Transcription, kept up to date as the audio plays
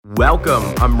Welcome,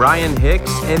 I'm Ryan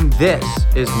Hicks, and this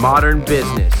is Modern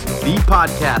Business, the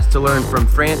podcast to learn from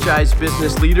franchise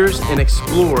business leaders and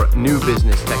explore new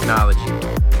business technology.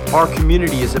 Our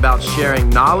community is about sharing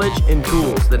knowledge and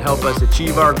tools that help us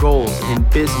achieve our goals in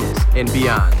business and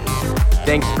beyond.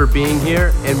 Thanks for being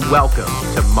here, and welcome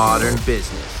to Modern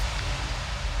Business.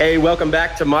 Hey, welcome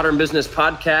back to Modern Business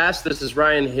Podcast. This is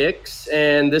Ryan Hicks,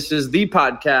 and this is the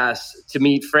podcast to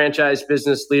meet franchise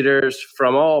business leaders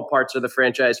from all parts of the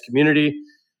franchise community.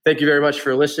 Thank you very much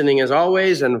for listening as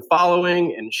always and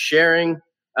following and sharing.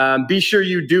 Be sure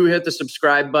you do hit the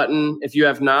subscribe button. If you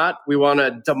have not, we want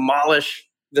to demolish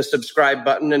the subscribe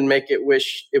button and make it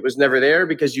wish it was never there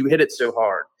because you hit it so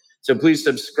hard. So please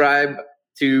subscribe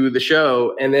to the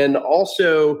show. And then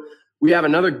also, we have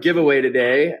another giveaway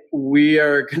today. We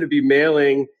are going to be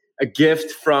mailing a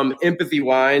gift from Empathy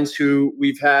Wines, who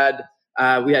we had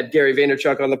Gary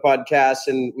Vaynerchuk on the podcast,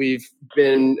 and we've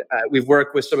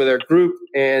worked with some of their group,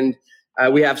 and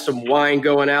we have some wine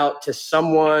going out to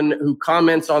someone who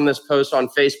comments on this post on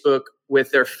Facebook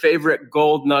with their favorite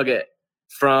gold nugget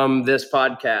from this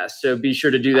podcast. So be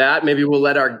sure to do that. Maybe we'll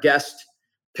let our guest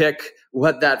pick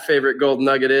what that favorite gold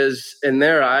nugget is in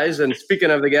their eyes. And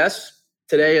speaking of the guests,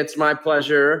 today, it's my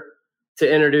pleasure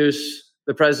to introduce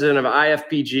the president of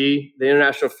IFPG, the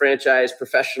International Franchise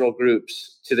Professional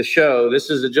Groups, to the show. This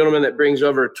is a gentleman that brings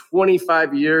over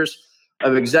 25 years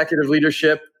of executive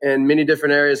leadership in many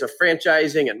different areas of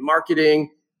franchising and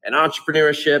marketing and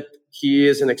entrepreneurship. He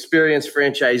is an experienced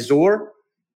franchisor,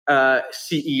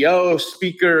 CEO,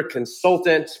 speaker,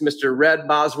 consultant. Mr. Red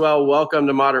Boswell, welcome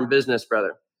to Modern Business,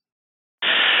 brother.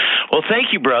 Well,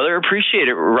 thank you, brother. Appreciate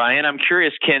it, Ryan. I'm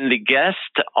curious, can the guest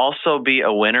also be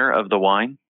a winner of the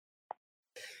wine?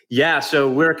 Yeah, so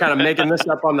we're kind of making this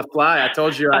up on the fly. I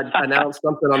told you I'd announce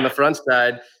something on the front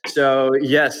side. So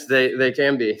yes, they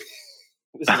can be.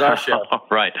 This is our show.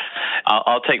 Right.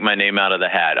 I'll take my name out of the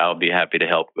hat. I'll be happy to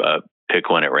help pick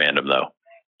one at random, though.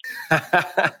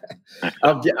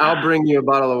 I'll bring you a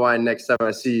bottle of wine next time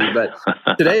I see you. But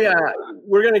today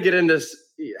we're going to get into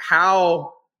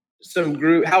how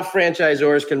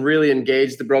franchisors can really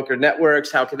engage the broker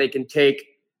networks, how they can take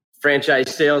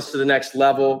franchise sales to the next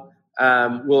level.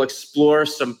 We'll explore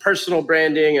some personal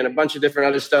branding and a bunch of different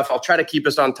other stuff. I'll try to keep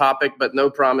us on topic, but no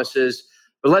promises.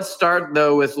 But let's start,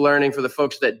 though, with learning for the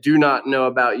folks that do not know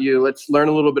about you. Let's learn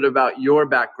a little bit about your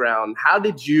background. How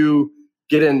did you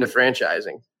get into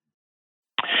franchising?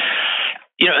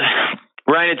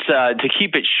 Ryan, it's to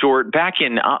keep it short.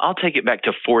 I'll take it back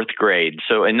to fourth grade.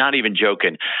 So, and not even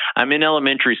joking, I'm in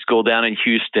elementary school down in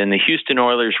Houston. The Houston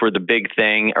Oilers were the big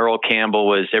thing. Earl Campbell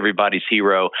was everybody's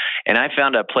hero. And I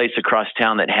found a place across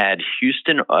town that had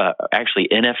actually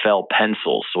NFL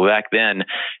pencils. So back then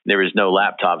there was no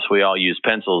laptops. We all used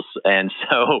pencils. And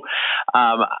so,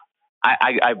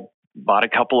 I bought a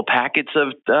couple of packets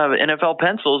of NFL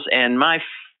pencils, and my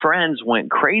friends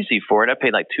went crazy for it. I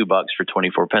paid like $2 for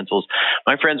 24 pencils.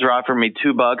 My friends were offering me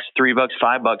 $2, $3,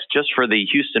 $5 just for the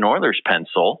Houston Oilers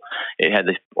pencil. It had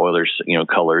the Oilers,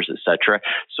 colors, etc.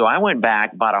 So I went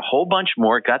back, bought a whole bunch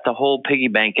more, got the whole piggy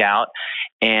bank out,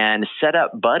 and set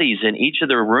up buddies in each of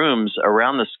the rooms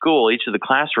around the school, each of the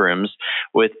classrooms,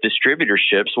 with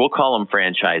distributorships. We'll call them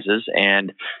franchises,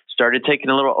 and started taking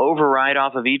a little override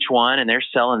off of each one, and they're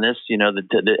selling this.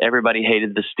 Everybody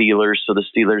hated the Steelers, so the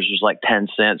Steelers was like 10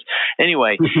 cents.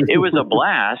 Anyway, it was a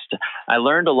blast. I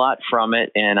learned a lot from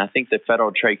it, and I think the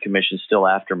Federal Trade Commission is still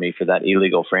after me for that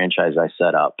illegal franchise I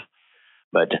set up.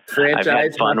 But franchise I've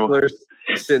had fun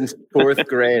since fourth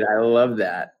grade. I love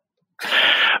that.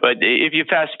 But if you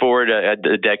fast forward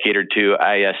a decade or two,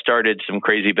 I started some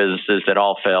crazy businesses that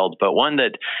all failed, but one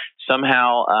that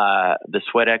somehow the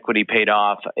sweat equity paid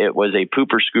off. It was a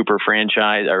pooper scooper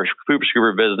franchise or pooper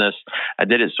scooper business. I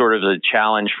did it sort of as a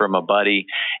challenge from a buddy,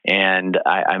 and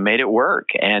I made it work.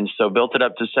 And so built it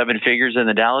up to 7 figures in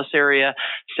the Dallas area.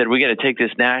 Said we got to take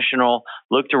this national.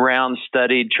 Looked around,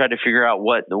 studied, tried to figure out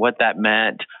what that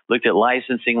meant. Looked at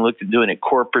licensing, looked at doing it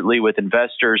corporately with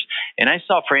investors, and I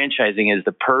saw franchising as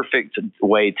the perfect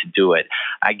way to do it.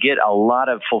 I get a lot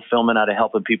of fulfillment out of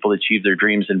helping people achieve their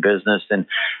dreams in business, and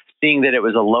seeing that it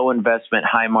was a low investment,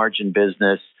 high margin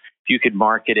business. If you could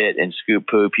market it and scoop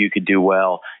poop, you could do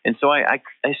well. And so I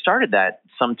started that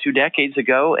some 2 decades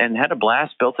ago and had a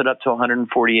blast, built it up to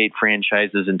 148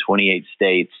 franchises in 28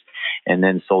 states, and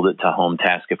then sold it to Home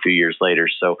Task a few years later.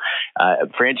 So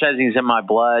franchising is in my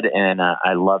blood, and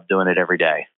I love doing it every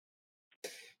day.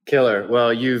 Killer.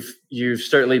 Well, you've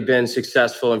certainly been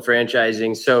successful in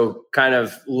franchising. So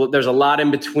there's a lot in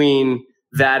between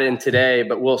that and today,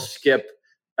 but we'll skip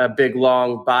a big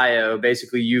long bio.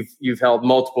 Basically, you've held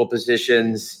multiple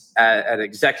positions at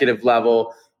executive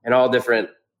level. and all different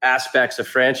aspects of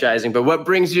franchising. But what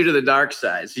brings you to the dark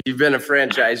side? So you've been a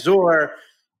franchisor,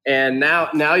 and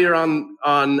now you're on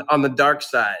the dark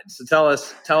side. So tell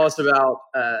us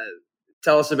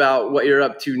about what you're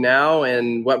up to now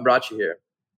and what brought you here.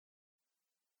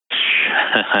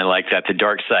 I like that, the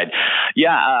dark side.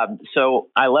 Yeah, so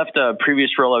I left a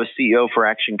previous role. I was CEO for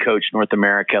Action Coach North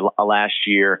America last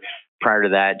year. Prior to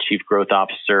that, Chief Growth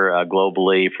Officer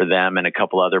globally for them and a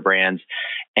couple other brands.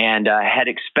 And had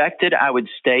expected I would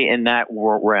stay in that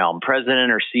realm,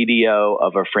 president or CDO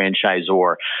of a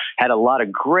franchisor. Had a lot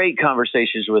of great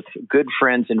conversations with good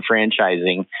friends in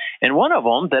franchising. And one of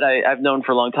them that I've known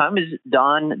for a long time is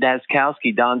Don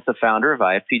Daszkowski. Don's the founder of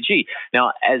IFPG.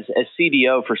 Now, as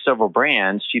CDO for several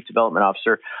brands, Chief Development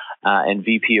Officer, and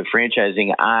VP of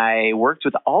franchising, I worked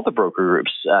with all the broker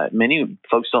groups. Many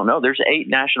folks don't know there's 8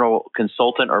 national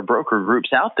consultant or broker groups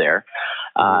out there.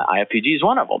 IFPG is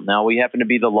one of them. Now, we happen to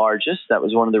be the largest. That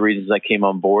was one of the reasons I came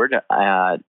on board.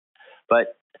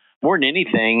 But more than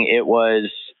anything,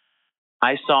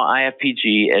 I saw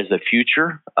IFPG as the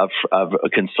future of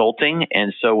consulting.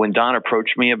 And so when Don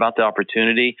approached me about the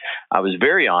opportunity, I was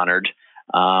very honored.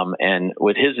 And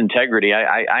with his integrity,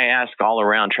 I asked all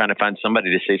around trying to find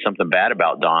somebody to say something bad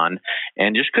about Don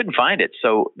and just couldn't find it.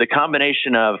 So the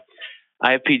combination of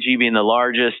IFPG being the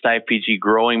largest, IFPG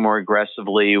growing more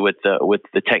aggressively with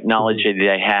the technology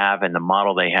they have and the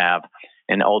model they have,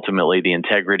 and ultimately the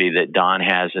integrity that Don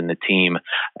has in the team,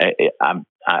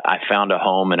 I found a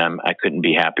home and I couldn't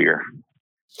be happier.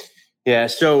 Yeah.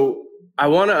 So I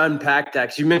want to unpack that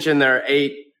because you mentioned there are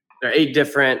 8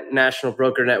 different national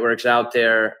broker networks out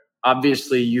there.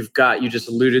 Obviously, you just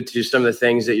alluded to some of the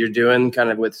things that you're doing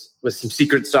kind of with some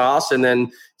secret sauce and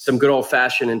then some good old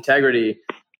fashioned integrity.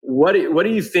 What do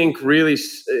you think really,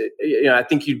 I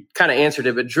think you kind of answered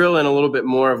it, but drill in a little bit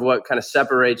more of what kind of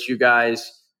separates you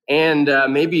guys and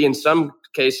maybe in some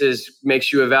cases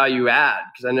makes you a value add?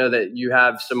 Because I know that you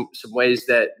have some ways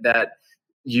that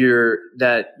you're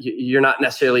not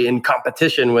necessarily in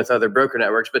competition with other broker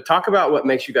networks, but talk about what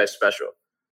makes you guys special.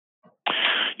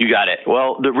 You got it.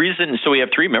 Well, the reason, so we have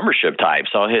 3 membership types.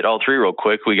 I'll hit all 3 real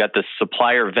quick. We got the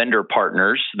supplier vendor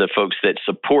partners, the folks that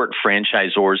support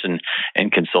franchisors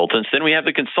and consultants. Then we have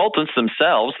the consultants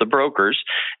themselves, the brokers.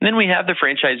 And then we have the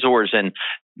franchisors, and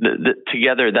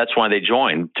together, that's why they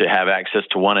join, to have access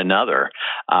to one another.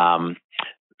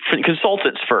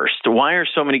 Consultants first. Why are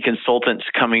so many consultants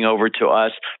coming over to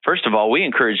us? First of all, we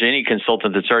encourage any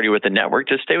consultant that's already with a network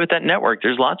to stay with that network.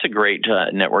 There's lots of great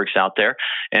networks out there,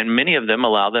 and many of them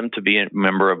allow them to be a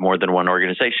member of more than one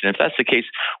organization. If that's the case,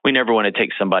 we never want to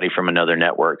take somebody from another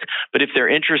network. But if they're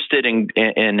interested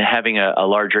in having a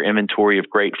larger inventory of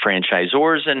great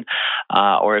franchisors, and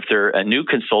or if they're a new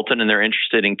consultant and they're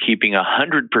interested in keeping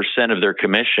 100% of their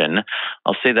commission,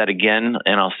 I'll say that again,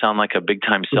 and I'll sound like a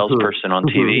big-time salesperson on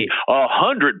TV.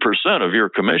 100% of your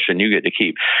commission you get to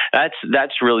keep.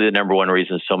 That's really the number one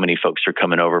reason so many folks are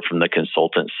coming over from the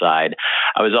consultant side.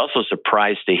 I was also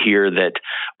surprised to hear that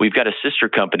we've got a sister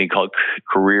company called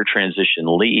Career Transition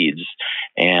Leads,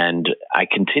 and I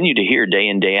continue to hear day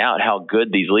in, day out how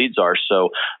good these leads are. So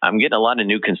I'm getting a lot of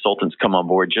new consultants come on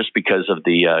board just because of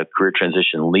the Career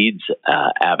Transition Leads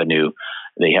avenue.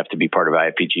 They have to be part of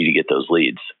IFPG to get those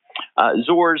leads.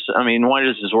 Zors, why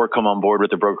does Zor come on board with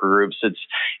the broker groups?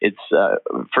 It's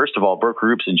first of all, broker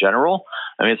groups in general.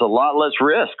 It's a lot less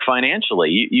risk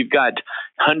financially. You've got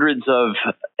hundreds of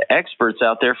experts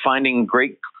out there finding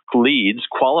great leads,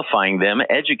 qualifying them,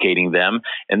 educating them,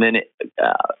 and then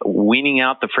weaning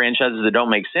out the franchises that don't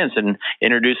make sense and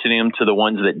introducing them to the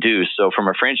ones that do. So from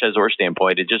a franchisor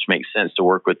standpoint, it just makes sense to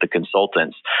work with the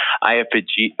consultants.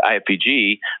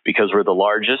 IFPG, because we're the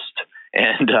largest,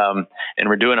 and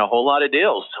we're doing a whole lot of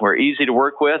deals. We're easy to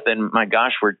work with, and my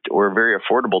gosh, we're very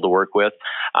affordable to work with.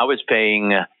 I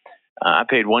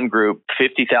paid one group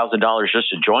 $50,000 just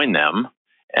to join them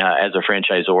as a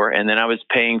franchisor, and then I was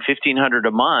paying $1,500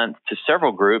 a month to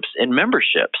several groups in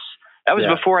memberships. That was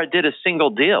before I did a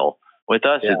single deal. With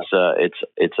us,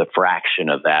 it's a fraction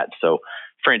of that. So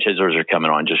franchisors are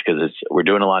coming on just because we're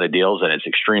doing a lot of deals, and it's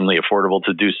extremely affordable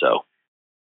to do so.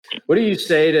 What do you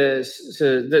say to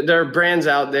there are brands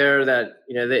out there that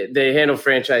they handle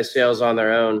franchise sales on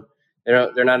their own?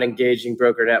 They're not engaging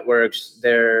broker networks.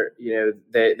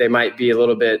 They might be a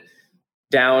little bit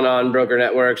down on broker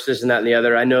networks, this and that and the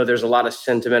other. I know there's a lot of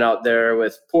sentiment out there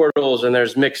with portals, and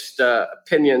there's mixed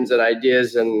opinions and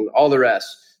ideas and all the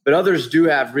rest. But others do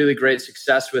have really great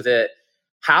success with it.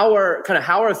 How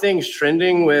are things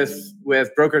trending with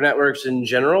broker networks in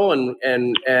general, and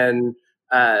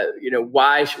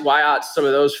why ought some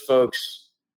of those folks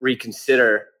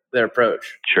reconsider their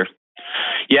approach? Sure.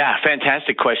 Yeah,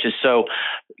 fantastic question. So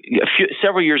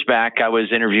several years back, I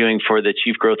was interviewing for the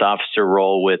Chief Growth Officer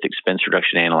role with Expense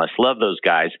Reduction Analyst. Love those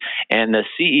guys. And the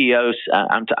CEO,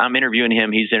 I'm interviewing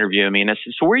him. He's interviewing me. And I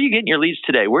said, so where are you getting your leads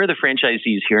today? Where are the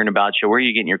franchisees hearing about you? Where are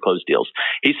you getting your closed deals?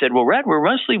 He said, well, Red, we're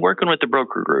mostly working with the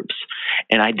broker groups.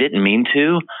 And I didn't mean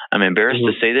to. I'm embarrassed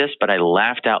to say this, but I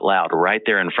laughed out loud right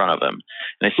there in front of him.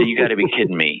 And I said, you got to be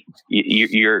kidding me.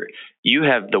 You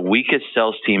have the weakest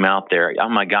sales team out there. Oh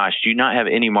my gosh, do you not have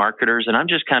any marketers? And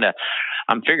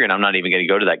I'm figuring I'm not even going to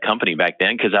go to that company back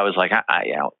then, because I was like,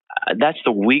 that's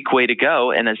the weak way to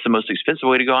go, and that's the most expensive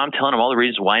way to go. I'm telling him all the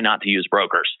reasons why not to use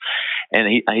brokers. And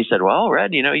he said, well,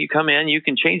 Red, you come in, you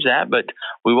can change that, but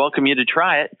we welcome you to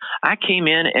try it. I came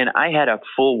in and I had a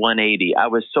full 180. I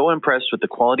was so impressed with the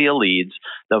quality of leads,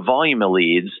 the volume of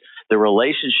leads, the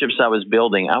relationships I was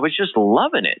building. I was just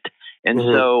loving it. And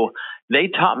so they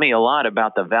taught me a lot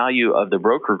about the value of the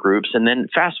broker groups. And then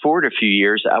fast forward a few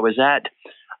years, I was at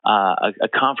a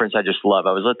conference I just love.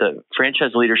 I was at the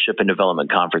Franchise Leadership and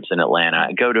Development Conference in Atlanta.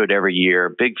 I go to it every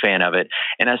year, big fan of it.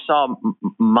 And I saw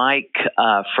Mike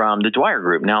from the Dwyer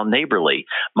Group, now Neighborly.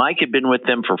 Mike had been with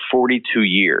them for 42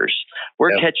 years.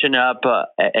 We're catching up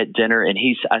at dinner, and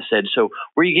I said, so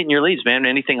where are you getting your leads, man?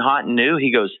 Anything hot and new?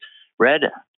 He goes, Red,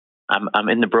 I'm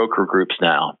in the broker groups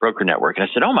now, broker network. And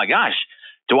I said, oh my gosh,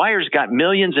 Dwyer's got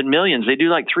millions and millions. They do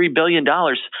like $3 billion.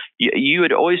 You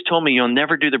had always told me you'll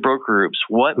never do the broker groups.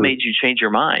 What made you change your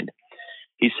mind?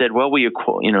 He said, well,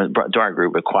 Dwyer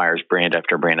Group acquires brand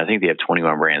after brand. I think they have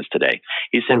 21 brands today.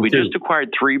 He said, we just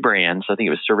acquired 3 brands. I think it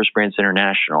was Service Brands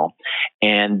International.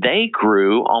 And they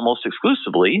grew almost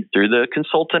exclusively through the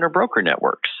consultant or broker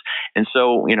networks. And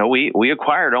so, we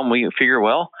acquired them. We figure,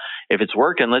 well, if it's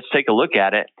working, let's take a look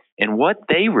at it. And what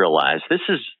they realized,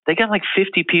 they got like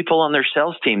 50 people on their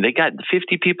sales team. They got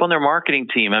 50 people on their marketing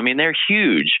team. I mean, they're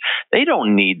huge. They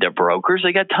don't need the brokers.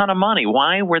 They got a ton of money.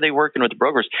 Why were they working with the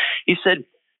brokers? He said,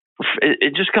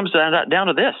 it just comes down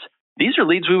to this. These are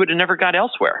leads we would have never got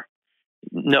elsewhere.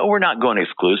 No, we're not going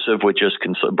exclusive with just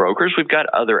brokers. We've got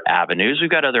other avenues. We've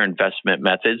got other investment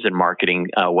methods and marketing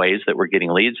ways that we're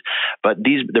getting leads. But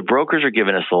the brokers are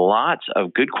giving us lots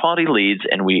of good quality leads,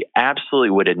 and we absolutely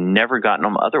would have never gotten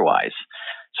them otherwise.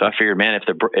 So I figured, man, if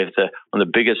one of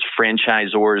the biggest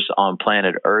franchisors on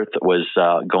planet Earth was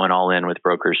going all in with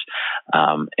brokers,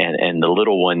 and the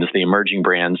little ones, the emerging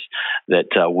brands that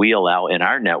we allow in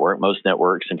our network, most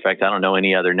networks, in fact, I don't know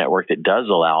any other network that does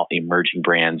allow emerging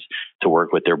brands to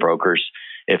work with their brokers.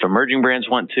 If emerging brands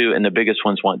want to, and the biggest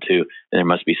ones want to, then there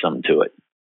must be something to it.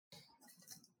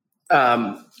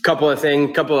 Couple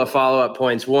of follow-up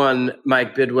points. One,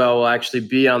 Mike Bidwell will actually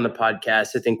be on the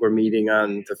podcast. I think we're meeting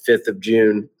on the 5th of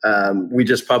June. We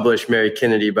just published Mary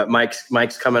Kennedy, but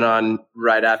Mike's coming on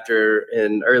right after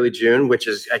in early June, which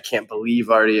is, I can't believe,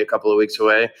 already a couple of weeks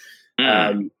away.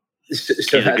 So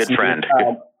he's a good friend.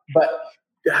 But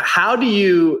how do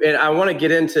you, and I want to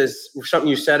get into something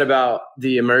you said about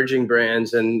the emerging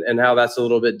brands and how that's a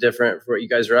little bit different for what you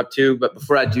guys are up to. But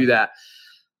before I do that,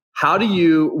 what do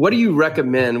you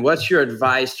recommend? What's your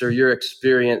advice or your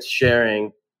experience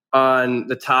sharing on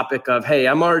the topic of, hey,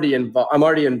 I'm already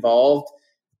involved.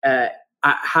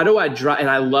 How do I drive? And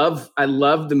I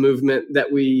love the movement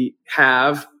that we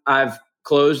have. I've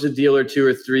closed a deal or 2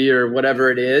 or 3 or whatever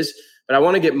it is, but I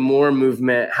want to get more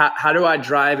movement. How do I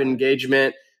drive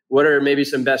engagement? What are maybe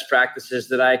some best practices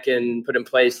that I can put in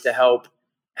place to help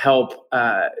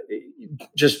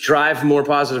just drive more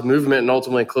positive movement and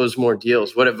ultimately close more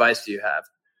deals? What advice do you have?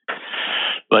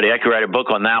 Buddy, I could write a book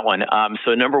on that one.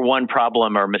 So number one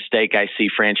problem or mistake I see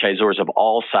franchisors of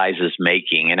all sizes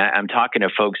making, and I'm talking to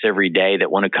folks every day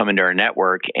that want to come into our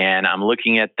network, and I'm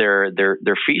looking at their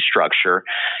fee structure,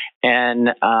 and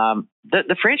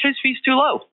the franchise fee is too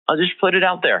low. I'll just put it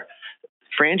out there.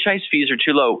 Franchise fees are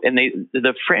too low, and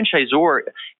the franchisor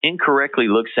incorrectly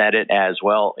looks at it as,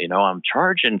 well, I'm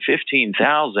charging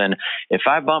 $15,000. If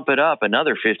I bump it up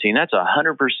another $15,000, that's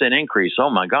 100% increase. Oh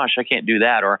my gosh, I can't do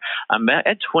that. Or I'm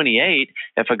at $28,000.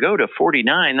 If I go to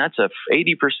 $49,000, that's a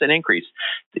 80% increase.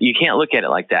 You can't look at it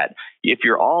like that. If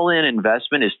your all-in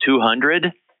investment is $200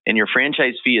 and your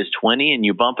franchise fee is $20 and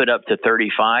you bump it up to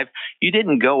 $35, you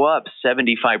didn't go up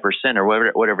 75%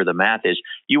 or whatever the math is.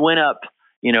 You went up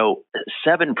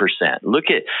 7%. Look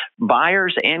at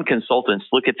buyers and consultants.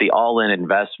 Look at the all-in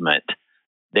investment.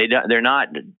 They're not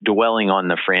dwelling on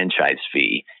the franchise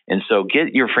fee, and so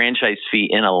get your franchise fee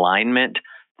in alignment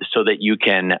so that you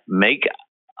can make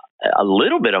a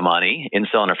little bit of money in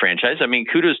selling a franchise. I mean,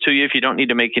 kudos to you if you don't need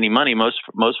to make any money. Most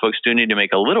folks do need to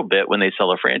make a little bit when they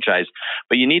sell a franchise,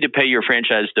 but you need to pay your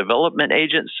franchise development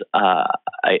agents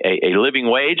a living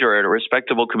wage or a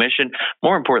respectable commission.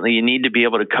 More importantly, you need to be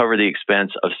able to cover the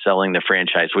expense of selling the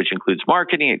franchise, which includes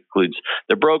marketing, includes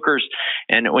the brokers.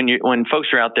 And when folks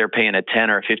are out there paying a $10,000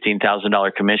 or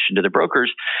 $15,000 commission to the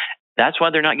brokers, that's why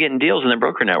they're not getting deals in the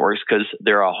broker networks, because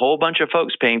there are a whole bunch of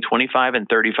folks paying 25 and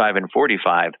 35 and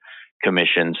 45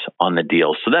 commissions on the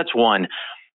deal. So that's one.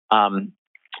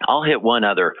 I'll hit one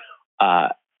other.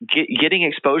 Getting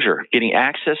exposure, getting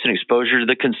access and exposure to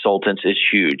the consultants is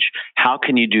huge. How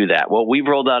can you do that? Well, we've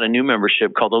rolled out a new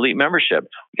membership called Elite Membership.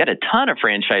 We got a ton of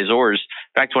franchisors.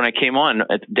 In fact, when I came on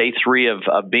at day 3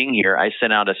 of being here, I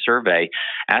sent out a survey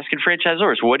asking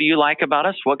franchisors, what do you like about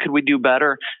us? What could we do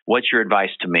better? What's your advice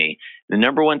to me? The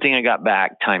number one thing I got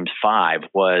back times 5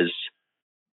 was,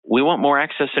 we want more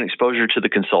access and exposure to the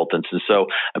consultants. And so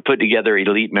I put together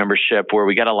Elite Membership where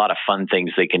we got a lot of fun things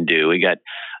they can do. We got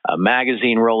a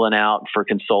magazine rolling out for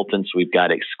consultants. We've got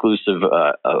exclusive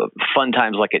fun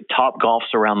times like at Top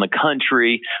Golfs around the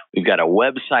country. We've got a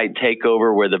website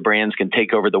takeover where the brands can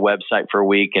take over the website for a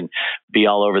week and be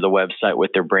all over the website with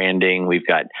their branding. We've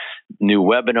got new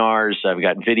webinars. I've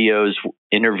got videos,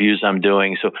 interviews I'm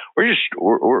doing. So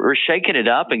we're shaking it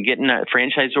up and getting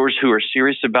franchisors who are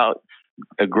serious about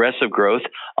aggressive growth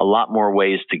a lot more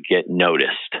ways to get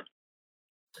noticed.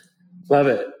 Love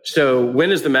it. So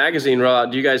when is the magazine roll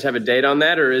out? Do you guys have a date on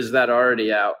that, or is that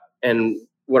already out? And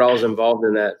what all is involved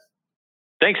in that?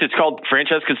 Thanks. It's called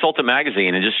Franchise Consultant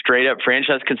Magazine, and just straight up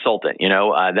franchise consultant.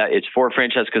 That it's for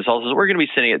franchise consultants. We're going to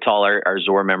be sending it to all our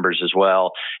Zor members as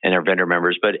well and our vendor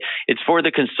members, but it's for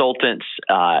the consultants.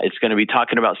 It's going to be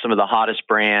talking about some of the hottest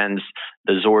brands,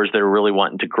 the Zors that are really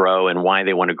wanting to grow and why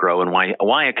they want to grow and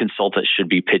why a consultant should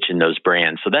be pitching those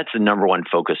brands. So that's the number one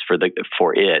focus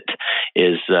for it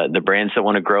is the brands that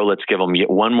want to grow. Let's give them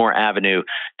one more avenue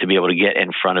to be able to get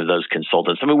in front of those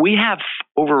consultants. I mean, we have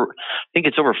over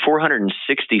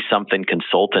 460 something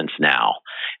consultants now,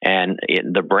 and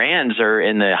the brands are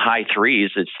in the high 3s.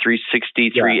 It's 360,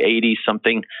 380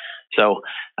 something. So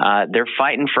they're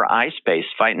fighting for eye space,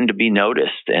 fighting to be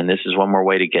noticed, and this is one more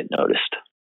way to get noticed.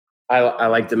 I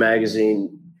like the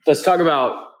magazine. Let's talk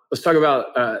about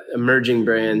emerging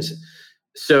brands.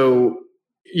 So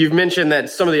you've mentioned that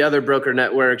some of the other broker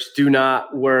networks do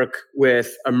not work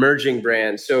with emerging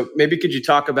brands. So maybe could you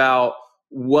talk about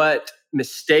what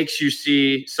mistakes you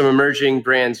see some emerging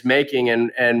brands making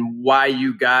and why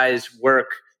you guys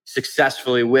work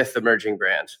successfully with emerging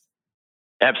brands?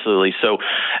 Absolutely. So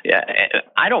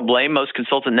I don't blame most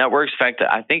consultant networks. In fact,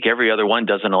 I think every other one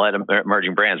doesn't let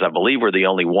emerging brands. I believe we're the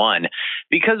only one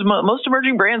because most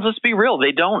emerging brands, let's be real,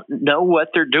 they don't know what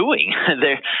they're doing.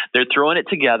 They're throwing it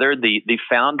together. The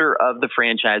founder of the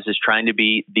franchise is trying to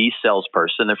be the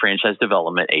salesperson, the franchise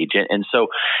development agent. And so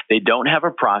they don't have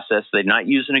a process. They're not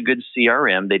using a good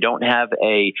CRM. They don't have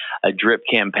a drip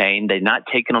campaign. They're not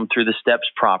taking them through the steps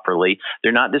properly.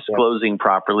 They're not disclosing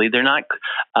properly. They're not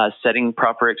setting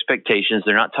proper expectations.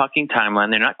 They're not talking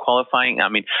timeline. They're not qualifying. I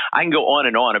mean, I can go on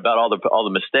and on about all the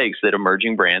mistakes that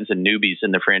emerging brands and newbies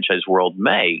in the franchise world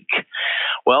make.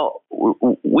 Well,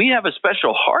 we have a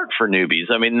special heart for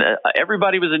newbies. I mean,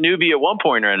 everybody was a newbie at one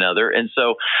point or another. And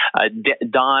so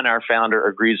Don, our founder,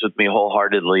 agrees with me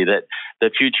wholeheartedly that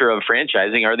the future of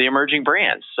franchising are the emerging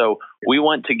brands. So we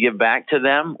want to give back to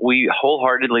them. We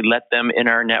wholeheartedly let them in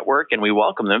our network and we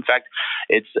welcome them. In fact,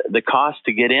 it's the cost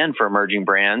to get in for emerging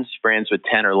brands with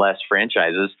 10 or less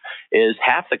franchises is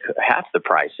half the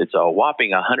price. It's a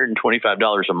whopping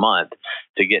 $125 a month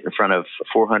to get in front of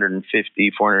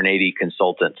 450, 480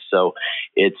 consultants. So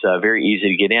it's very easy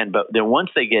to get in. But then once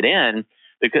they get in,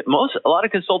 a lot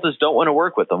of consultants don't want to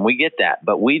work with them. We get that.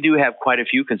 But we do have quite a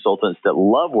few consultants that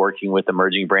love working with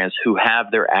emerging brands who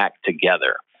have their act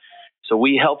together. So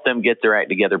we help them get their act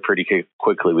together pretty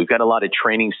quickly. We've got a lot of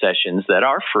training sessions that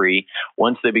are free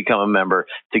once they become a member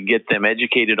to get them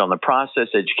educated on the process,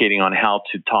 educating on how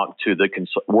to talk to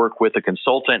work with a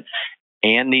consultant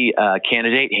and the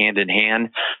candidate hand in hand.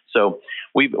 So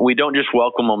we don't just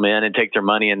welcome them in and take their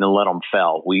money and then let them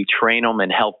fail. We train them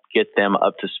and help get them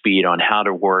up to speed on how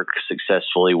to work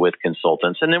successfully with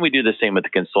consultants. And then we do the same with the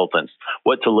consultants,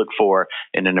 what to look for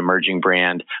in an emerging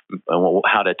brand,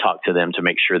 how to talk to them to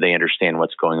make sure they understand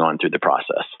what's going on through the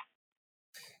process.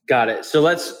 Got it. So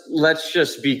let's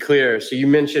just be clear. So you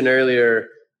mentioned earlier,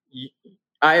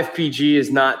 IFPG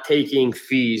is not taking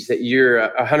fees, that you're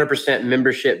a 100%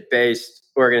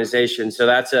 membership-based organization. So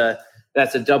that's a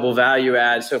double value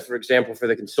add. So for example, for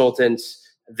the consultants,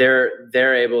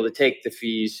 they're able to take the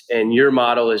fees, and your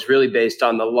model is really based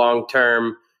on the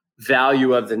long-term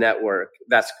value of the network.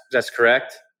 That's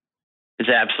correct? It's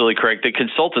absolutely correct. The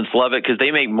consultants love it because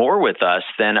they make more with us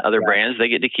than other brands. They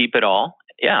get to keep it all.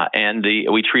 Yeah, and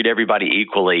we treat everybody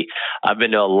equally. I've been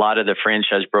to a lot of the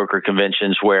franchise broker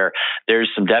conventions where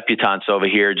there's some debutantes over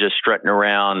here just strutting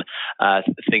around,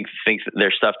 think that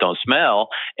their stuff don't smell,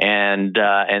 and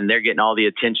they're getting all the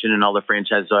attention, and all the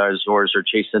franchisors are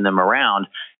chasing them around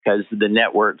because the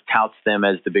network touts them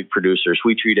as the big producers.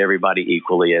 We treat everybody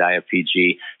equally at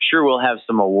IFPG. Sure, we'll have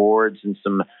some awards and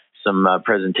some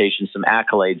presentations, some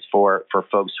accolades for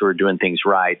folks who are doing things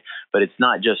right, but it's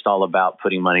not just all about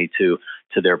putting money to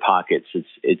their pockets.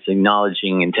 It's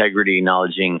acknowledging integrity,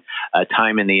 acknowledging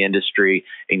time in the industry,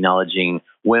 acknowledging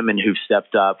women who've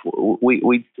stepped up.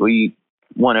 We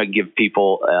want to give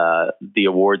people the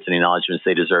awards and acknowledgments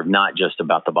they deserve, not just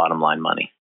about the bottom line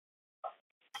money.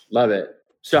 Love it.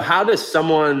 So how does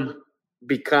someone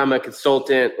become a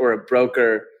consultant or a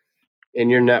broker in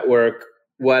your network?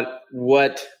 What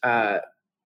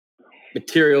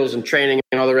materials and training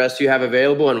and all the rest you have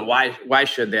available, and why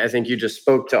should they? I think you just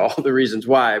spoke to all the reasons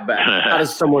why, but how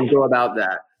does someone go about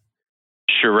that?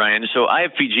 Sure, Ryan. So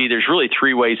IFPG, there's really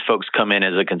three ways folks come in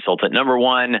as a consultant. Number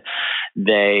one,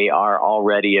 they are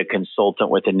already a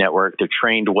consultant with a network. They're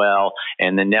trained well,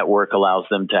 and the network allows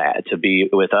them to be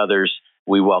with others.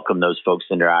 We welcome those folks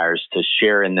into ours to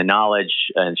share in the knowledge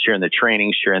and share in the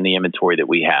training, share in the inventory that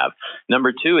we have.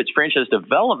 Number two, it's franchise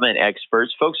development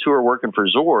experts, folks who are working for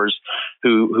Zors,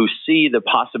 who see the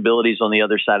possibilities on the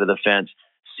other side of the fence,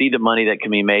 see the money that can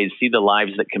be made, see the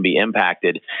lives that can be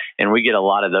impacted. And we get a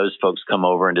lot of those folks come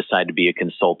over and decide to be a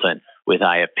consultant with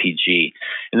IFPG.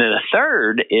 And then the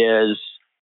third is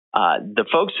the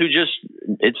folks who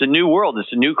it's a new world.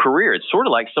 It's a new career. It's sort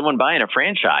of like someone buying a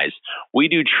franchise. We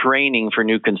do training for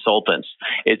new consultants.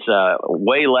 It's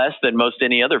way less than most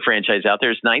any other franchise out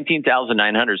there. It's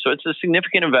 $19,900. So it's a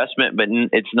significant investment, but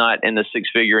it's not in the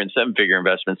six-figure and seven-figure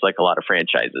investments like a lot of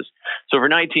franchises. So for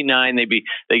 $19,900,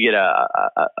 they get a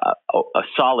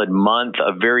solid month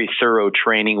of very thorough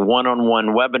training, one-on-one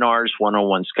webinars,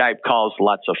 one-on-one Skype calls,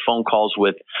 lots of phone calls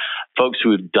with folks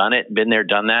who have done it, been there,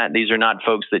 done that. These are not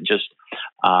folks that just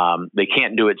they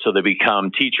can't do it, so they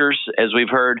become teachers, as we've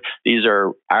heard. These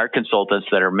are our consultants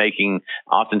that are making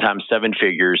oftentimes seven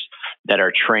figures that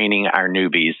are training our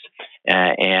newbies.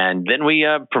 And then we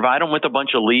provide them with a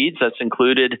bunch of leads. That's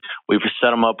included. We've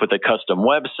set them up with a custom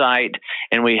website,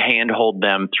 and we handhold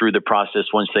them through the process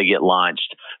once they get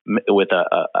launched with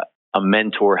a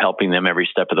mentor helping them every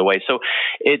step of the way. So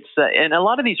it's, and a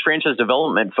lot of these franchise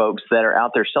development folks that are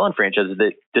out there selling franchises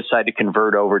that decide to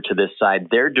convert over to this side,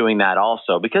 they're doing that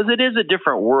also because it is a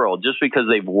different world. Just because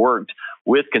they've worked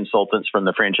with consultants from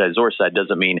the franchisor side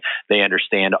doesn't mean they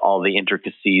understand all the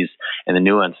intricacies and the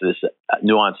nuances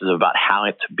about how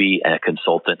to be a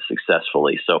consultant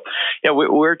successfully. So yeah,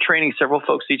 we're training several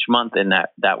folks each month in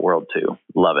that world too.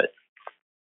 Love it.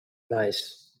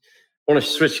 Nice. I want to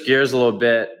switch gears a little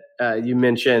bit. You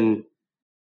mentioned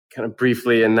kind of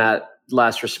briefly in that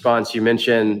last response, you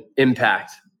mentioned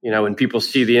impact. You know, when people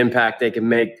see the impact they can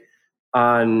make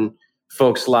on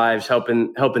folks' lives,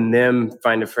 helping them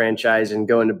find a franchise and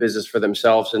go into business for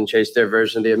themselves and chase their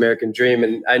version of the American dream.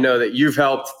 And I know that you've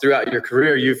helped throughout your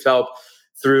career. You've helped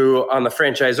through on the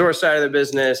franchisor side of the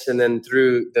business, and then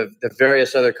through the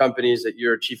various other companies that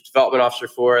you're chief development officer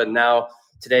for, and now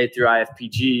today through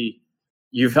IFPG.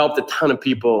 You've helped a ton of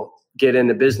people get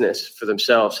into business for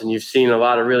themselves, and you've seen a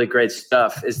lot of really great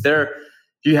stuff. Do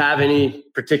you have any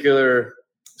particular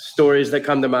stories that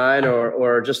come to mind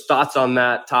or just thoughts on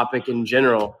that topic in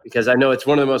general? Because I know it's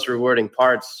one of the most rewarding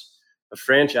parts of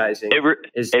franchising. It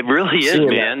really is,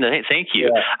 man. That. Thank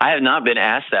you. Yeah. I have not been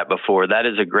asked that before. That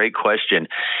is a great question.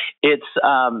 It's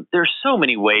there's so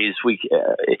many ways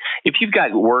if you've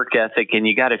got work ethic and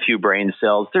you got a few brain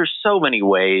cells, there's so many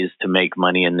ways to make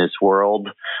money in this world.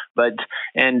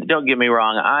 And don't get me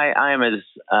wrong, I am as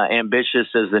ambitious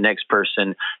as the next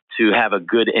person to have a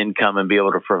good income and be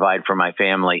able to provide for my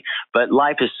family. But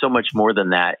life is so much more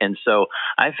than that. And so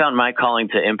I found my calling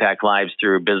to impact lives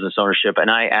through business ownership, and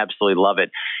I absolutely love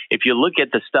it. If you look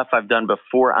at the stuff I've done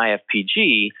before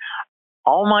IFPG,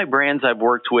 all my brands I've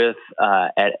worked with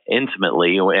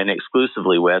intimately and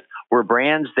exclusively with were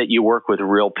brands that you work with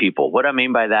real people. What I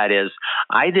mean by that is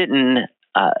I didn't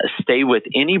stay with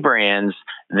any brands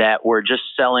that were just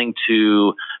selling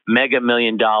to mega $1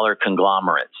 million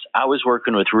conglomerates. I was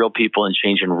working with real people and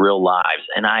changing real lives,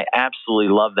 and I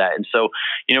absolutely love that. And so,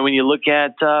 you know, when you look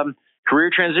at Career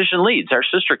Transition Leads, our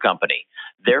sister company,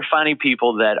 they're finding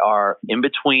people that are in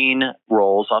between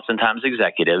roles, oftentimes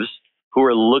executives, who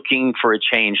are looking for a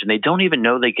change, and they don't even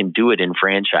know they can do it in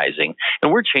franchising.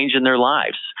 And we're changing their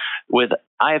lives with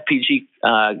IFPG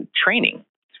training,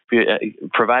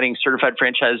 providing certified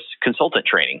franchise consultant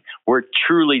training. We're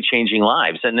truly changing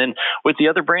lives. And then with the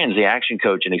other brands, the Action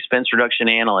Coach and Expense Reduction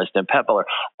Analyst and Pet Builder,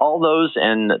 all those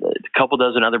and a couple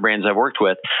dozen other brands I've worked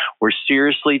with, we're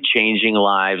seriously changing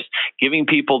lives, giving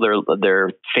people their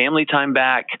family time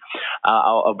back.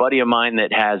 A buddy of mine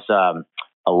that has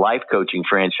a life coaching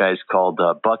franchise called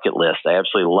Bucket List. I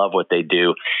absolutely love what they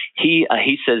do. He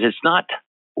says it's not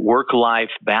work-life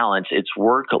balance, it's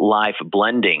work-life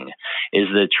blending is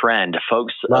the trend,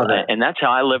 folks. And that's how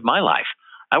I live my life.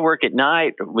 I work at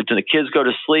night when the kids go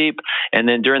to sleep, and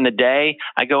then during the day,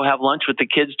 I go have lunch with the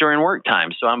kids during work time.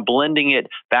 So I'm blending it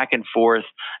back and forth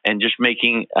and just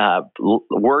making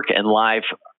work and life.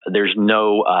 There's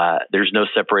no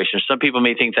separation. Some people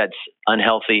may think that's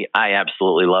unhealthy. I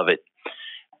absolutely love it.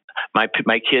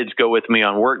 My kids go with me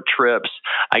on work trips.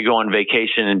 I go on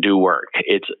vacation and do work.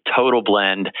 It's a total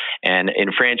blend. And in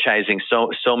franchising,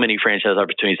 so many franchise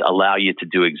opportunities allow you to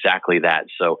do exactly that.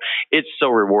 So it's so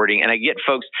rewarding. And I get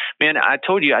folks, man, I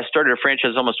told you I started a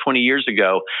franchise almost 20 years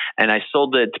ago, and I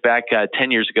sold it back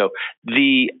 10 years ago.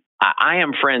 I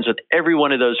am friends with every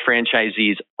one of those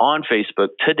franchisees on Facebook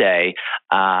today.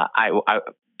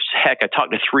 Heck, I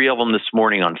talked to 3 of them this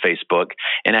morning on Facebook,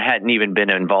 and I hadn't even been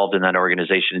involved in that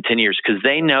organization in 10 years because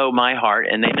they know my heart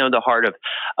and they know the heart of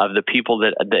the people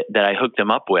that I hooked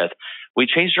them up with. We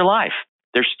changed their life.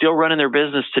 They're still running their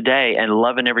business today and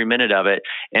loving every minute of it.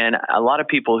 And a lot of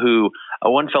people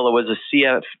one fellow was he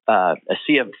was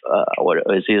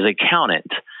an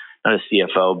accountant, not a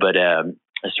CFO, but a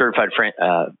certified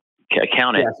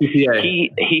accountant. Yeah, CPA.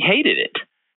 He hated it.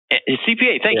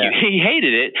 CPA, thank you. He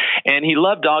hated it, and he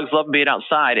loved dogs, loved being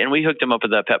outside, and we hooked him up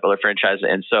with a Pet Builder franchise.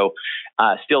 And so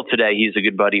still today, he's a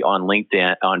good buddy on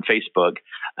LinkedIn, on Facebook,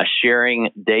 sharing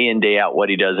day in, day out what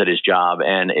he does at his job.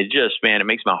 And it just, man, it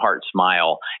makes my heart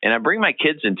smile. And I bring my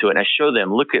kids into it, and I show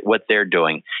them, look at what they're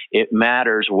doing. It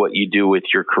matters what you do with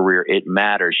your career. It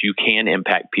matters. You can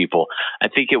impact people. I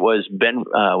think it was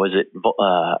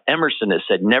Emerson that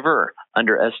said, never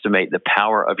underestimate the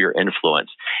power of your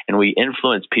influence. And we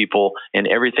influence people in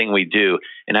everything we do.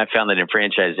 And I found that in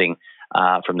franchising,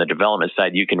 from the development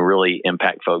side, you can really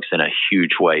impact folks in a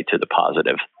huge way to the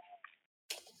positive.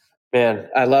 Man,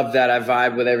 I love that. I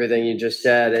vibe with everything you just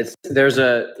said. There's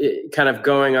kind of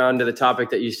going on to the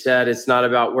topic that you said. It's not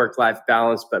about work-life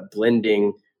balance, but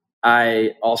blending.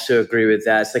 I also agree with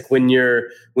that. It's like when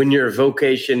your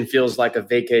vocation feels like a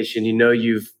vacation, you know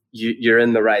you're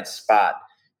in the right spot.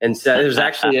 And so it was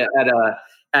actually it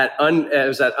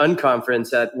was at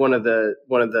Unconference at one of the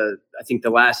I think the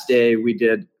last day we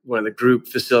did one of the group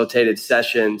facilitated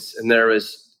sessions, and there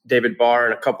was David Barr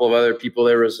and a couple of other people.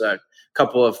 There was a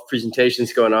couple of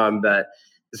presentations going on, but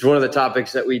it's one of the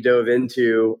topics that we dove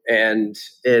into. And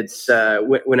it's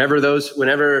whenever those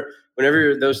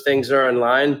things are in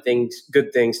line,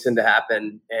 good things tend to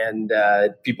happen, and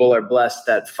people are blessed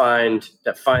that find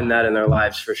that in their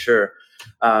lives for sure.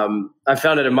 I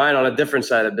found it in mine on a different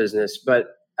side of the business,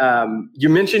 but you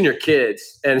mentioned your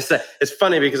kids, and it's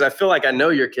funny because I feel like I know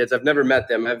your kids. I've never met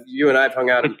them. You and I have hung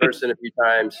out in person a few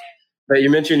times, but you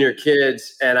mentioned your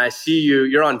kids, and I see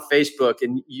you're on Facebook,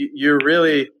 and you're a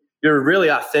really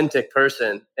authentic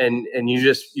person, and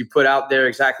you put out there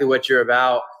exactly what you're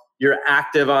about. You're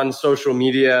active on social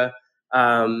media,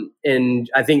 and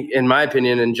I think, in my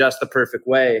opinion, in just the perfect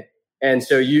way. And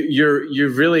so you're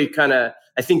really kind of,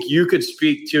 I think you could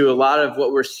speak to a lot of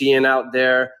what we're seeing out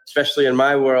there, especially in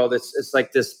my world. It's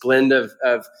like this blend of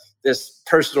this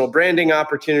personal branding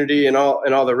opportunity and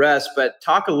all the rest. But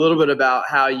talk a little bit about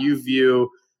how you view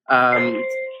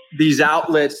these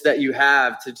outlets that you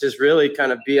have to just really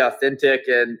kind of be authentic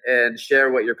and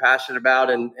share what you're passionate about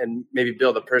and maybe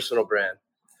build a personal brand.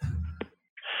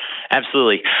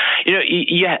 Absolutely.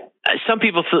 Some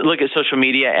people look at social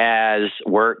media as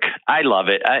work. I love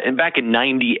it. And back in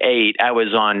 '98, I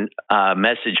was on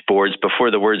message boards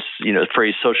before the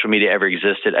phrase social media ever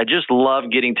existed. I just love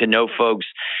getting to know folks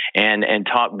and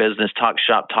talk business, talk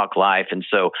shop, talk life. And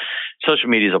so social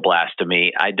media is a blast to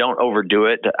me. I don't overdo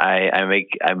it.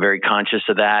 I'm very conscious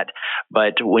of that.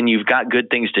 But when you've got good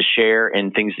things to share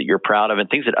and things that you're proud of and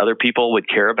things that other people would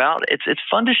care about, it's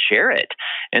fun to share it.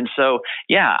 And so,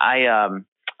 yeah,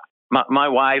 My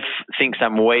wife thinks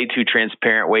I'm way too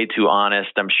transparent, way too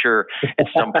honest. I'm sure at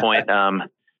some point,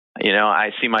 I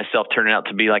see myself turning out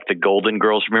to be like the Golden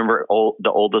Girls. Remember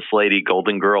the oldest lady,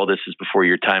 Golden Girl? This is before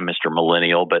your time, Mr.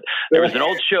 Millennial. But there was an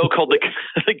old show called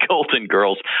the Golden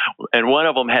Girls, and one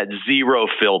of them had zero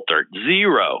filter,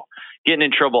 zero. getting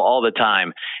in trouble all the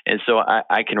time. And so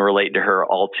I can relate to her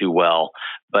all too well.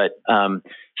 But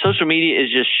social media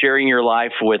is just sharing your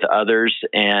life with others,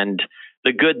 and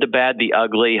the good, the bad, the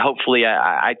ugly. Hopefully,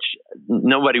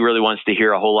 nobody really wants to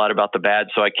hear a whole lot about the bad,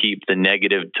 so I keep the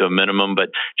negative to a minimum, but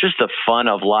just the fun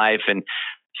of life. And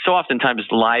so oftentimes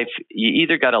life, you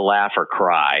either got to laugh or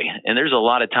cry. And there's a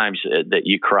lot of times that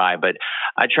you cry, but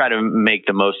I try to make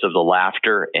the most of the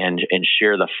laughter and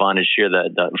share the fun and share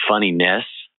the funniness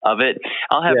of it.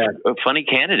 I'll have funny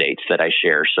candidates that I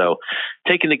share. So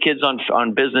taking the kids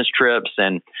on business trips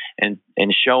and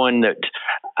showing that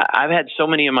I've had so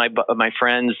many of my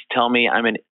friends tell me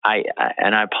and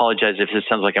I apologize if this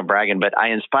sounds like I'm bragging, but I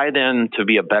inspire them to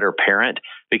be a better parent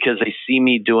because they see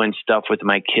me doing stuff with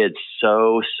my kids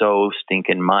so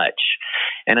stinking much.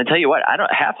 And I tell you what,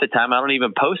 half the time I don't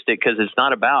even post it because it's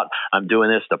not about I'm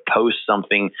doing this to post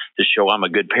something to show I'm a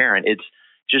good parent. It's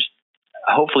just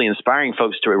hopefully inspiring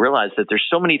folks to realize that there's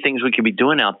so many things we could be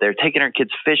doing out there, taking our kids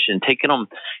fishing, taking them,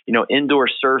 indoor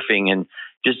surfing, and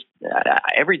just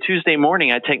every Tuesday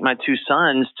morning, I take my two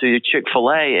sons to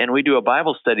Chick-fil-A and we do a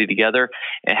Bible study together.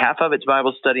 And half of it's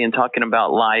Bible study and talking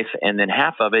about life. And then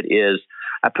half of it is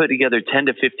I put together 10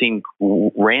 to 15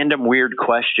 random weird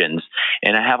questions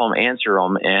and I have them answer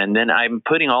them. And then I'm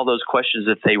putting all those questions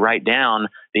that they write down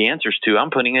the answers to, I'm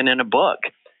putting it in a book.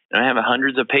 And I have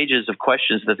hundreds of pages of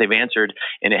questions that they've answered,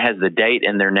 and it has the date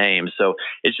and their name. So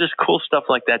it's just cool stuff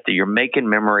like that you're making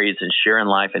memories and sharing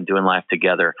life and doing life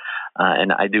together.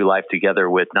 And I do life together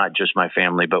with not just my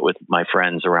family, but with my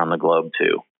friends around the globe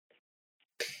too.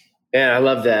 Yeah, I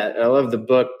love that. I love the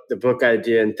book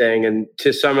idea and thing. And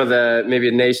to some of the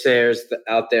maybe naysayers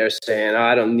out there saying,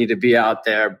 I don't need to be out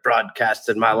there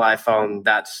broadcasting my life on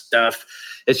that stuff.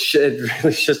 It's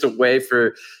really just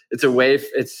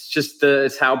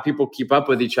it's how people keep up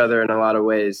with each other in a lot of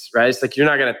ways, right? It's like you're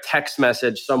not going to text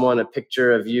message someone a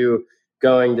picture of you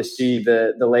going to see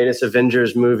the latest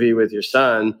Avengers movie with your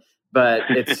son. But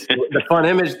it's the fun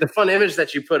image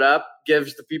that you put up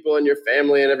gives the people in your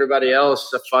family and everybody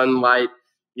else a fun, light,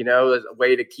 a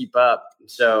way to keep up.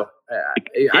 So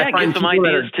I find give them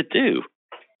ideas to do.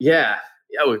 Yeah.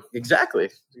 Oh, exactly.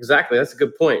 That's a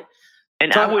good point.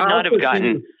 And I would not have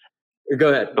gotten. Go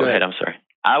ahead. Go ahead. I'm sorry.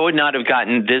 I would not have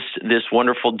gotten this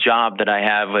wonderful job that I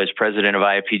have as president of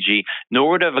IFPG, nor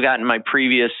would I have gotten my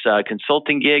previous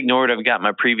consulting gig, nor would I have gotten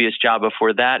my previous job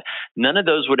before that. None of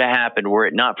those would have happened were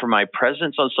it not for my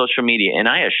presence on social media. And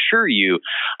I assure you,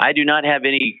 I do not have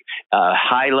any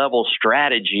high-level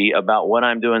strategy about what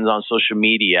I'm doing on social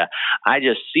media. I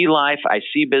just see life. I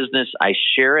see business. I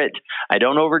share it. I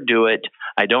don't overdo it.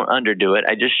 I don't underdo it.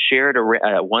 I just share it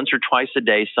once or twice a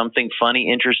day, something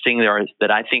funny, interesting that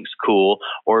I think is cool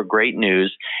or great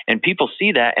news. And people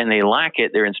see that and they like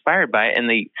it. They're inspired by it. And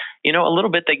they, a little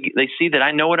bit, they see that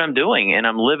I know what I'm doing and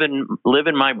I'm living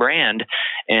my brand,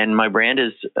 and my brand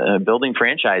is building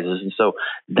franchises. And so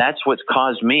that's what's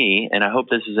caused me. And I hope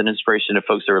this is an inspiration to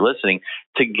folks that are listening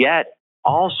to get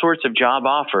all sorts of job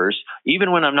offers.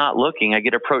 Even when I'm not looking, I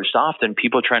get approached often,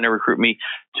 people trying to recruit me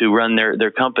to run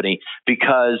their company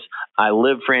because I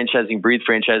live franchising, breathe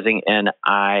franchising, and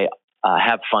I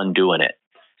have fun doing it.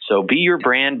 So be your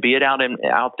brand, be it out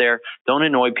there. Don't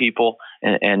annoy people,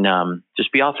 and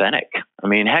just be authentic. I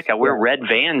mean, heck, I wear red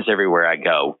Vans everywhere I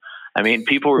go. I mean,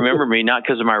 people remember me not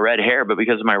because of my red hair, but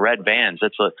because of my red Vans.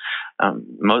 That's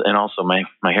and also my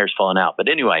hair's falling out. But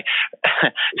anyway,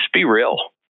 just be real.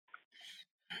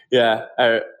 Yeah,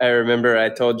 I remember I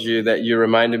told you that you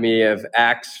reminded me of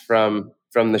Axe from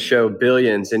the show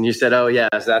Billions, and you said, "Oh yeah,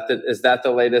 is that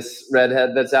the latest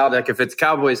redhead that's out? Like if it's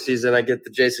Cowboys season, I get the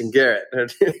Jason Garrett."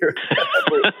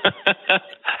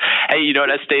 Hey, you know what?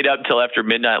 I stayed up till after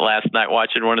midnight last night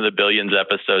watching one of the Billions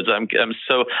episodes.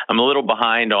 I'm a little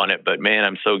behind on it, but man,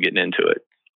 I'm so getting into it.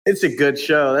 It's a good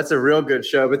show. That's a real good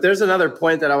show. But there's another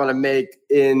point that I want to make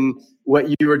in what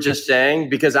you were just saying,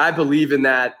 because I believe in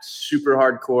that super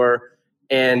hardcore.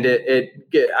 And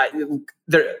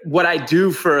what I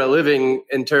do for a living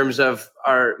in terms of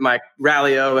my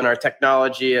Rallyo and our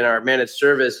technology and our managed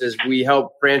service is we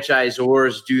help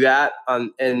franchisors do that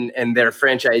and their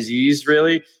franchisees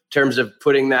really in terms of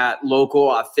putting that local,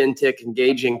 authentic,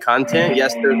 engaging content.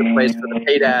 Yes, there's a place for the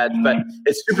paid ads, but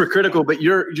it's super critical. But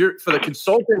you're for the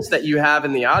consultants that you have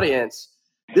in the audience,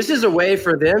 this is a way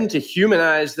for them to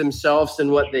humanize themselves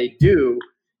in what they do,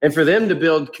 and for them to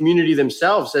build community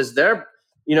themselves as they're,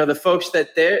 the folks that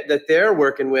they're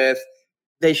working with,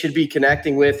 they should be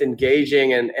connecting with,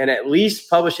 engaging, and at least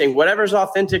publishing whatever's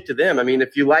authentic to them. I mean,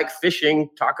 if you like fishing,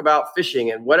 talk about fishing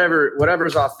and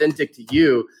whatever's authentic to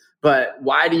you. But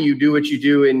why do you do what you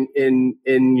do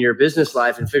in your business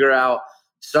life, and figure out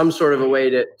some sort of a way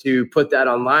to put that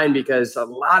online, because a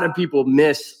lot of people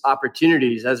miss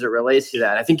opportunities as it relates to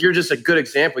that. I think you're just a good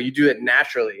example. You do it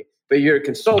naturally, but your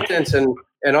consultants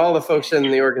and all the folks in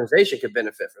the organization could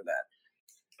benefit from that.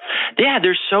 Yeah,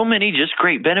 there's so many just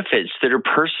great benefits that are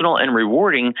personal and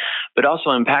rewarding, but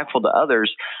also impactful to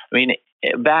others. I mean,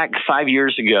 back 5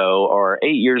 years ago or 8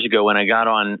 years ago when I got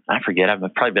on, I forget, I've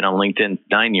probably been on LinkedIn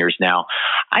 9 years now.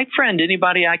 I friend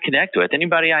anybody I connect with,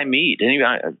 anybody I meet,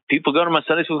 people go to my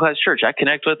Sunday school class church. I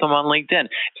connect with them on LinkedIn.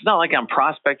 It's not like I'm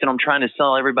prospecting. I'm trying to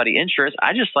sell everybody insurance.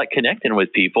 I just like connecting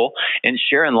with people and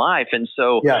sharing life. And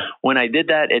so when I did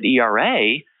that at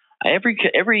ERA,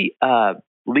 every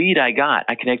lead I got,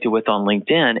 I connected with on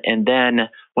LinkedIn. And then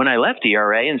when I left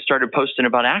ERA and started posting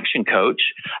about Action Coach,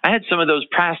 I had some of those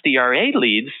past ERA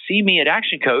leads see me at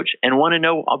Action Coach and want to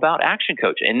know about Action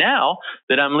Coach. And now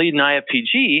that I'm leading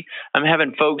IFPG, I'm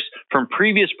having folks from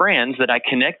previous brands that I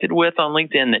connected with on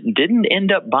LinkedIn that didn't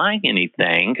end up buying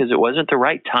anything because it wasn't the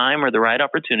right time or the right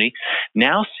opportunity,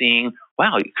 now seeing,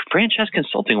 wow, franchise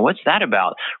consulting, what's that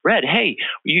about? Red, hey,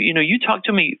 you talked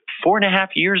to me 4.5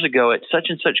 years ago at such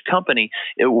and such company.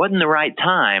 It wasn't the right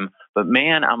time, but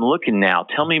man, I'm looking now.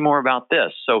 Tell me more about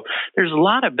this. So there's a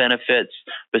lot of benefits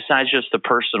besides just the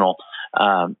personal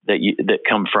that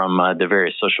come from the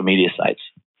various social media sites.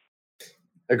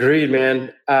 Agreed,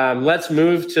 man. Let's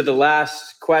move to the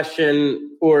last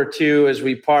question or two as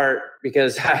we part,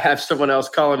 because I have someone else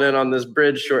calling in on this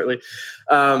bridge shortly.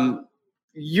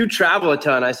 You travel a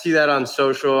ton. I see that on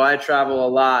social. I travel a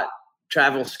lot.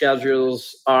 Travel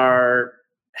schedules are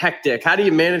hectic. How do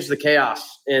you manage the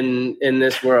chaos in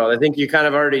this world? I think you kind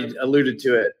of already alluded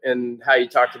to it and how you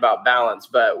talked about balance,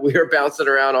 but we are bouncing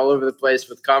around all over the place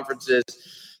with conferences.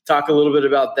 Talk a little bit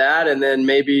about that, and then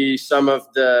maybe some of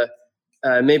the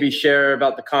maybe share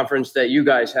about the conference that you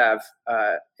guys have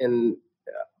in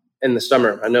the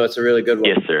summer. I know it's a really good one.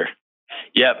 Yes, sir.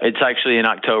 Yep, it's actually in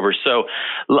October. So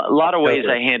a lot of ways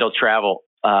I handle travel.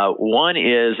 One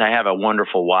is I have a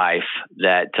wonderful wife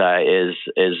that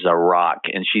is a rock,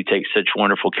 and she takes such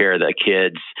wonderful care of the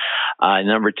kids.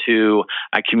 Number two,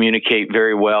 I communicate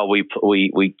very well. We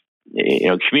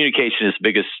communication is the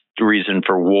biggest reason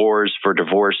for wars, for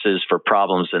divorces, for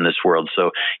problems in this world.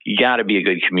 So you got to be a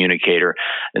good communicator.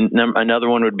 And another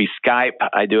one would be Skype.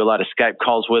 I do a lot of Skype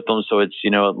calls with them, so it's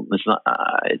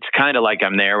it's kind of like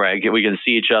I'm there. Right? We can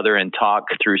see each other and talk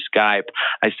through Skype.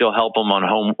 I still help them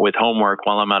with homework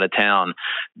while I'm out of town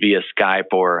via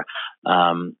Skype or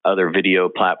other video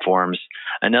platforms.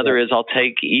 Another is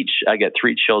I got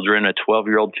 3 children, a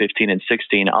 12-year-old, 15, and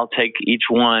 16. I'll take each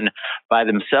one by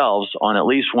themselves on at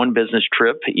least one business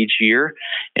trip each year.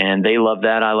 And they love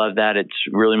that. I love that. It's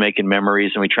really making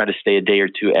memories. And we try to stay a day or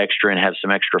two extra and have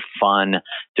some extra fun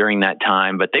during that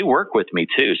time. But they work with me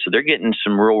too. So they're getting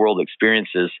some real world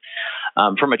experiences.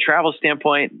 From a travel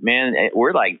standpoint, man,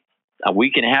 we're like a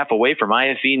week and a half away from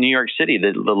IFE New York City,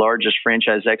 the largest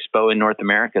franchise expo in North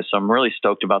America. So I'm really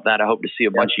stoked about that. I hope to see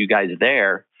a bunch of you guys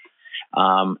there.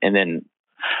 And then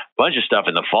a bunch of stuff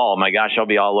in the fall. My gosh, I'll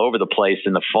be all over the place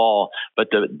in the fall. But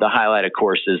the highlight, of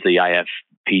course, is the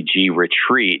IFPG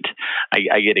retreat.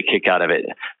 I get a kick out of it.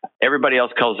 Everybody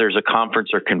else calls theirs a conference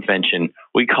or convention.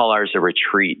 We call ours a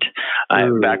retreat.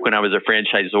 Back when I was a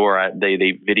franchisor, they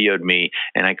videoed me,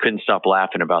 and I couldn't stop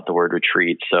laughing about the word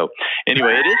retreat. So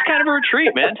anyway, it is kind of a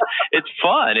retreat, man. It's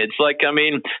fun. It's like,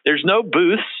 there's no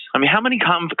booths. How many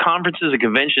conferences and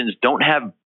conventions don't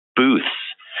have booths?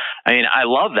 I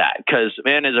love that because,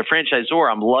 man, as a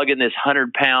franchisor, I'm lugging this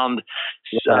 100-pound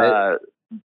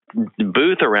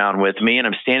booth around with me, and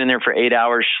I'm standing there for 8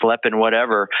 hours schlepping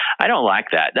whatever. I don't like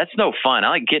that. That's no fun. I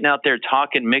like getting out there,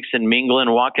 talking, mixing,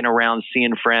 mingling, walking around,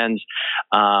 seeing friends,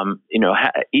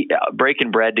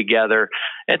 breaking bread together.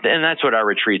 And that's what our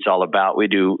retreat's all about. We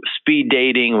do speed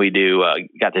dating. We do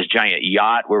got this giant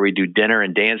yacht where we do dinner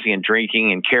and dancing and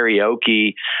drinking and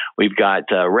karaoke. We've got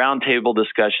roundtable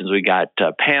discussions. We got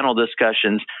panel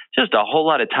discussions. Just a whole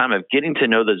lot of time of getting to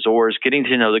know the Zors, getting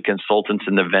to know the consultants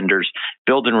and the vendors,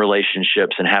 building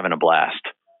relationships, and having a blast.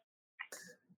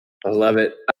 I love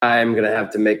it. I'm going to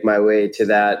have to make my way to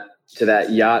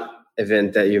that yacht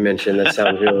event that you mentioned. That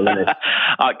sounds really nice.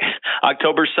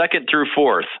 October 2nd through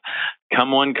 4th.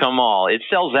 Come one, come all. It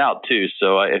sells out too.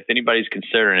 So if anybody's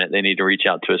considering it, they need to reach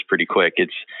out to us pretty quick.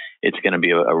 It's going to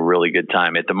be a really good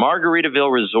time at the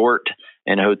Margaritaville Resort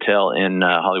and Hotel in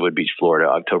Hollywood Beach, Florida,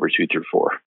 October 2 through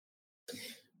 4.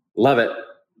 Love it.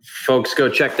 Folks, go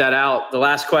check that out. The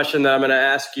last question that I'm going to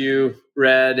ask you,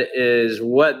 Red, is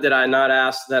what did I not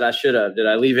ask that I should have? Did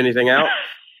I leave anything out?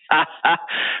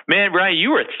 Man, Brian,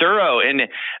 you were thorough, and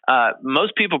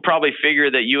most people probably figure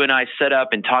that you and I set up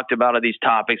and talked about all these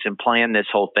topics and planned this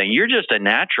whole thing. You're just a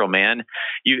natural, man.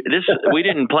 We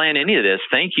didn't plan any of this.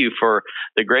 Thank you for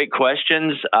the great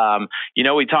questions.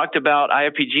 We talked about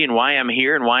IFPG and why I'm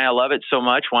here and why I love it so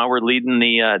much, why we're leading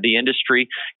the industry,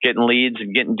 getting leads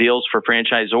and getting deals for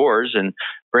franchisors, and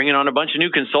bringing on a bunch of new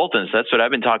consultants. That's what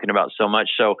I've been talking about so much.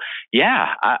 So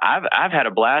yeah, I've had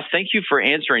a blast. Thank you for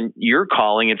answering your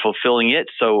calling and fulfilling it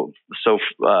so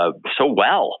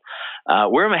well.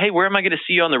 Where am I going to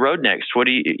see you on the road next? What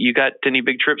do you got? Any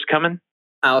big trips coming?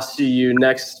 I'll see you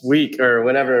next week or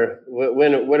whenever.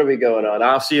 When are we going on?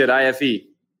 I'll see you at IFE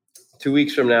 2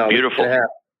 weeks from now. Beautiful.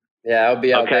 Yeah, I'll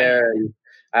be out there, and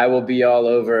I will be all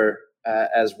over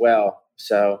as well.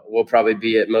 So we'll probably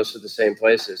be at most of the same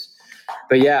places.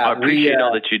 But yeah, I appreciate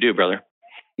all that you do, brother.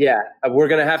 Yeah, we're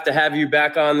going to have you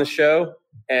back on the show.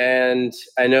 And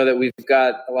I know that we've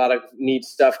got a lot of neat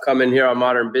stuff coming here on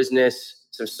Modern Business,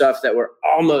 some stuff that we're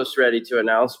almost ready to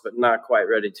announce, but not quite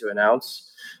ready to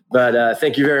announce. But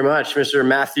thank you very much, Mr.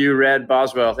 Matthew Red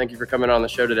Boswell. Thank you for coming on the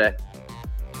show today.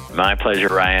 My pleasure,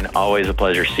 Ryan. Always a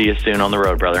pleasure. See you soon on the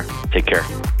road, brother. Take care.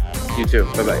 You too.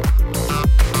 Bye-bye.